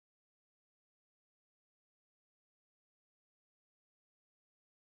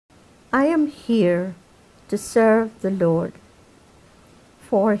I am here to serve the Lord,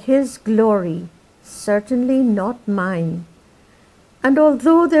 for His glory, certainly not mine. And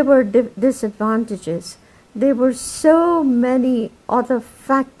although there were disadvantages, there were so many other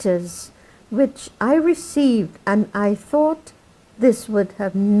factors which I received, and I thought this would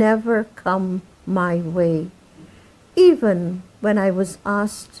have never come my way. Even when I was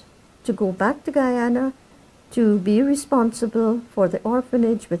asked to go back to Guyana to be responsible for the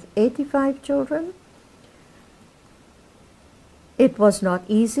orphanage with 85 children, it was not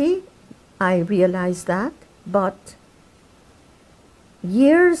easy, I realized that, but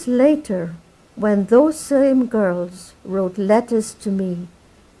years later, when those same girls wrote letters to me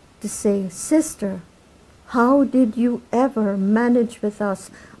to say, "Sister, how did you ever manage with us?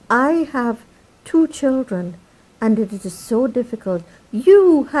 I have 2 children and it is so difficult.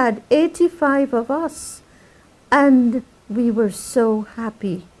 You had 85 of us." And we were so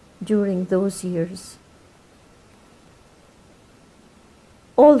happy during those years.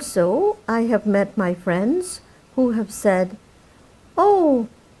 Also, I have met my friends who have said, "Oh,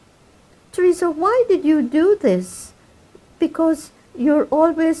 Teresa, why did you do this? Because you're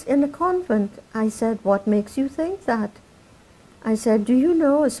always in a convent." I said, "What makes you think that?" I said, "Do you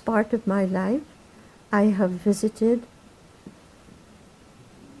know, as part of my life, I have visited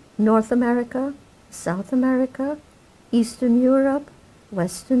North America, South America, Eastern Europe,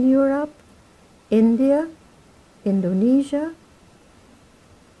 Western Europe, India, Indonesia.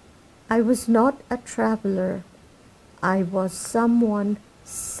 I was not a traveler. I was someone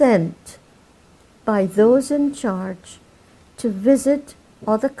sent by those in charge to visit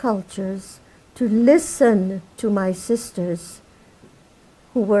other cultures, to listen to my sisters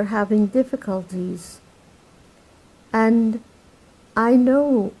who were having difficulties. And I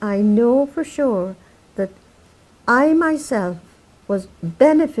know for sure that I myself was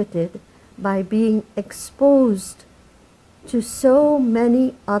benefited by being exposed to so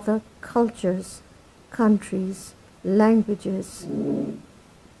many other cultures, countries, languages.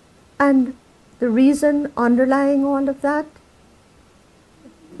 And the reason underlying all of that,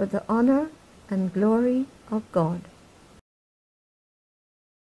 for the honor and glory of God.